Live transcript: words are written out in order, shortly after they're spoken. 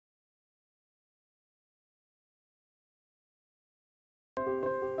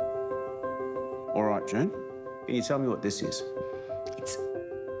June. Can you tell me what this is?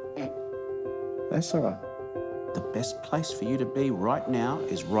 That's all right. The best place for you to be right now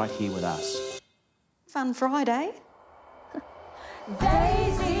is right here with us. Fun Friday.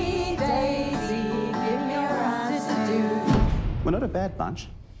 Daisy, Daisy, give me your eyes to do. We're not a bad bunch.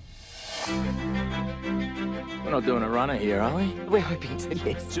 We're not doing a runner here, are we? We're hoping to,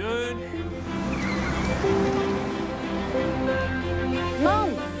 yes. June!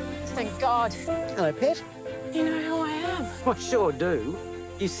 Mum! Thank God. Hello, Pet. You know who I am. I sure do.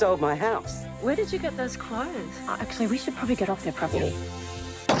 You sold my house. Where did you get those clothes? Actually, we should probably get off their property.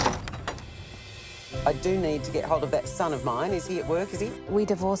 I do need to get hold of that son of mine. Is he at work, is he? We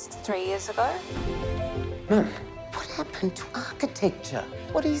divorced 3 years ago. Mum, what happened to architecture?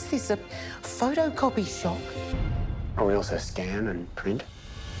 What is this, a photocopy shop? Or we also scan and print.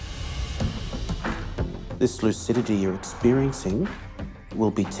 This lucidity you're experiencing will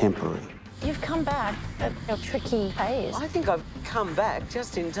be temporary. You've come back at a tricky phase. I think I've come back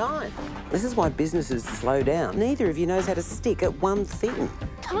just in time. This is why businesses slow down. Neither of you knows how to stick at one thing.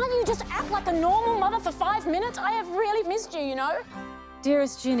 Can't you just act like a normal mother for 5 minutes? I have really missed you, you know?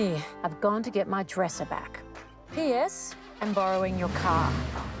 Dearest Ginny, I've gone to get my dresser back. P.S. I'm borrowing your car.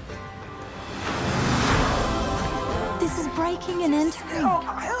 This is breaking and entering. Oh,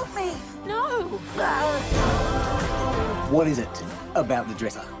 help me! No! What is it about the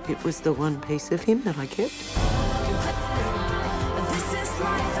dresser? It was the one piece of him that I kept. This is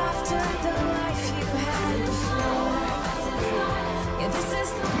life after the life you had before. Yeah, this is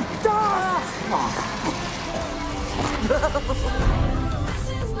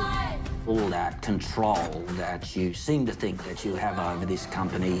All that control that you seem to think that you have over this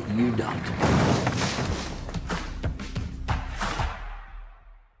company, you don't.